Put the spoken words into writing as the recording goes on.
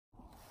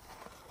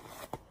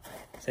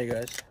Hey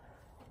guys,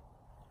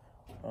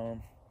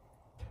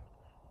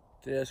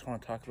 today I just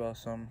want to talk about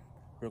something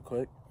real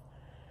quick,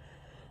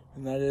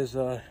 and that is,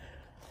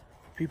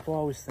 people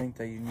always think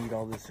that you need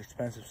all this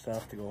expensive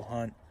stuff to go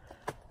hunt,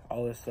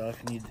 all this stuff.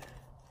 You need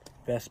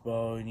best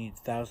bow, you need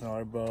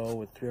 $1,000 bow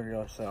with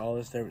 $300 stuff, all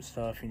this different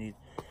stuff. You need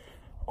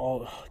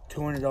all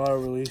 $200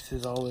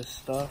 releases, all this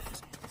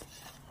stuff.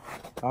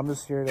 I'm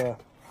just here to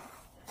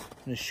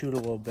shoot a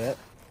little bit,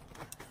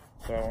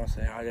 so I want to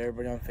say hi to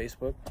everybody on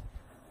Facebook.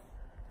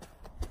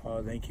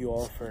 Thank you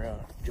all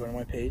for joining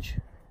my page.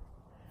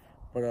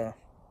 But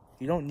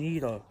you don't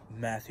need a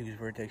Mathews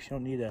Vertex. You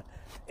don't need a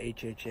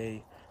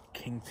HHA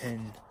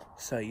Kingpin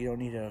sight. You don't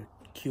need a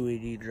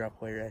QAD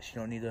drop wire S.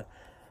 You don't need a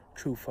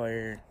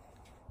TrueFire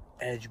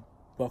Edge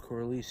buckle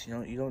release.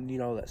 You don't need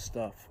all that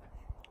stuff.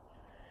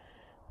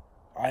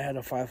 I had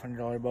a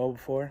 $500 bow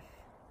before,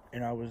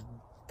 and I was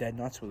dead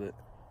nuts with it.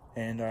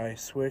 And I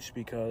switched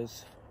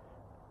because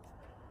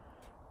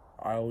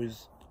I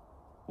always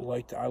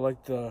I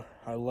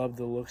love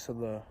the looks of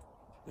the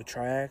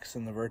Triax,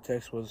 and the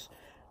Vertex was,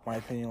 in my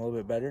opinion, a little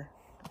bit better.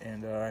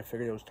 And I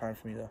figured it was time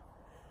for me to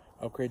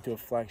upgrade to a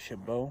flagship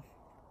bow,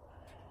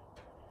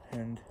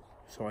 and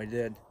so I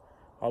did.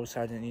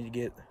 Obviously, I didn't need to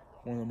get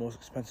one of the most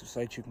expensive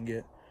sights you can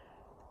get.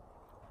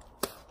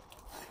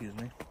 Excuse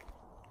me.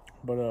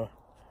 But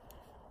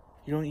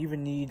you don't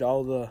even need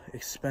all the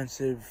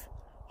expensive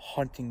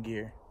hunting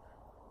gear.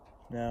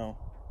 Now,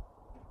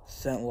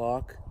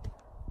 ScentLok,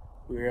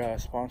 we're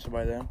sponsored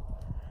by them.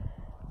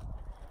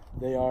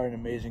 They are an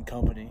amazing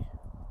company,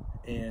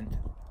 and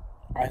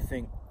I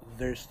think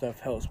their stuff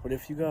helps. But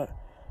if you got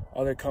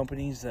other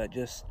companies that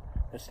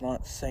it's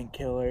not Scent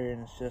Killer,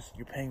 and it's just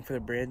you're paying for the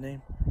brand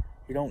name,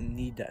 you don't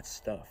need that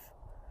stuff.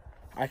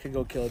 I could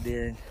go kill a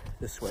deer in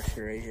this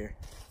sweatshirt right here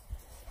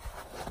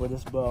with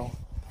this bow,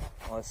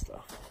 all that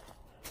stuff.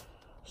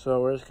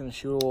 So we're just gonna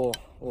shoot a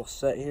little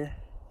set here.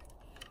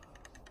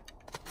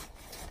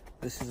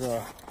 This is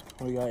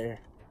what we got here.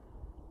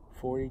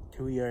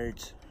 42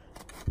 yards.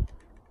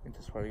 I think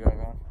that's what we got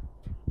on.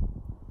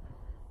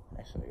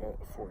 Actually, I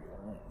got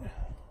 41.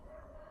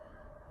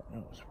 No,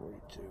 it was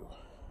 42.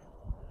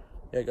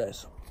 Yeah,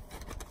 guys.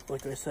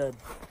 Like I said,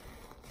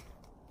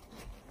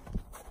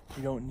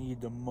 you don't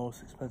need the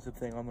most expensive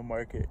thing on the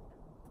market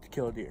to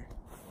kill a deer.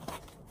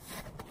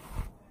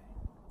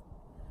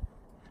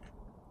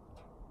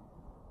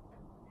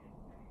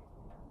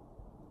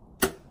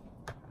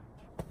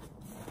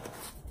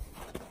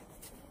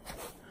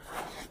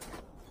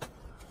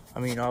 I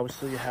mean,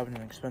 obviously, having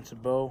an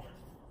expensive bow,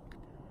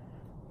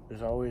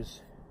 there's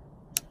always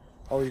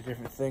all these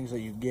different things that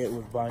you get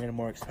with buying a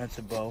more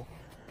expensive bow.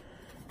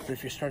 But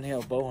if you're starting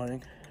out bow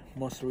hunting,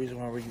 most of the reason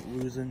why we're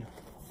losing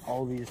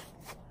all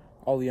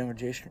the younger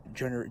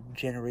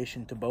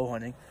generation to bow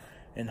hunting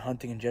and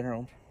hunting in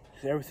general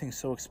is everything's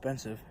so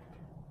expensive.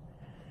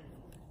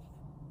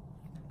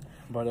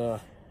 But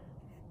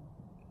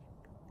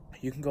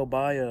you can go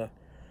buy a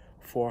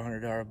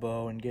 $400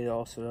 bow and get it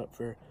all set up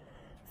for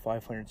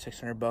 $500,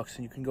 $600,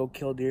 and you can go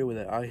kill deer with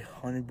it. I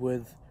hunted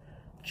with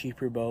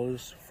cheaper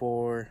bows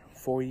for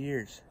 4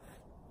 years.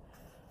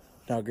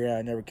 Now, granted,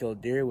 I never killed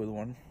a deer with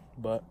one,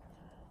 but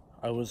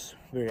I was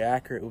very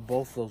accurate with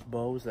both those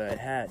bows that I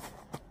had.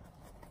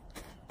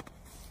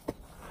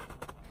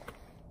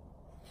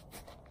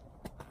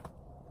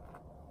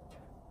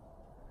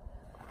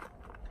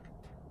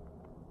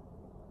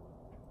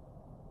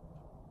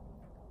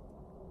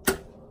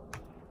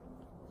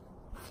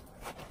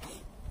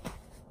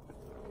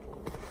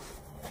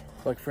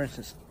 Like, for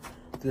instance,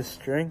 this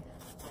string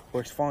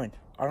works fine.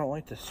 I don't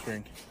like this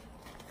string.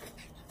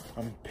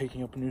 I'm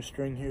picking up a new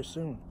string here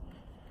soon.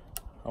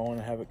 I want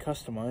to have it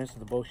customized.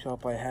 The bow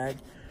shop I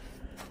had,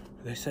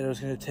 they said it was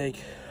going to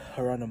take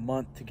around a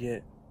month to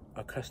get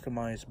a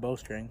customized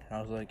bowstring.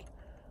 I was like,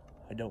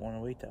 I don't want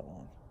to wait that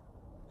long.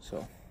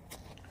 So,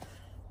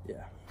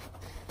 yeah.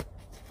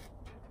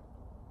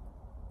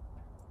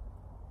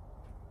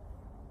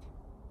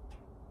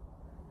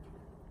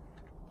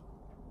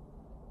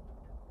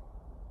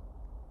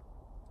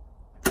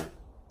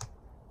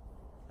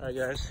 Alright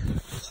guys,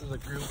 this is a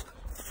group.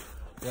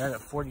 We're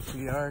at 42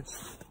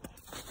 yards.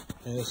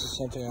 And this is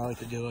something I like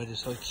to do. I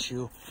just like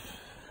to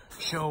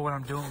show what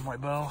I'm doing with my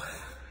bow.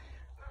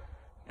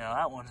 Now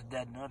that one's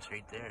dead nuts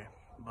right there.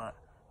 But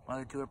my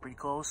other two are pretty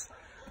close.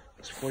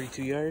 It's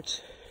 42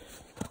 yards.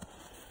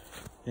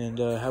 And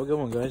have a good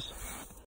one, guys.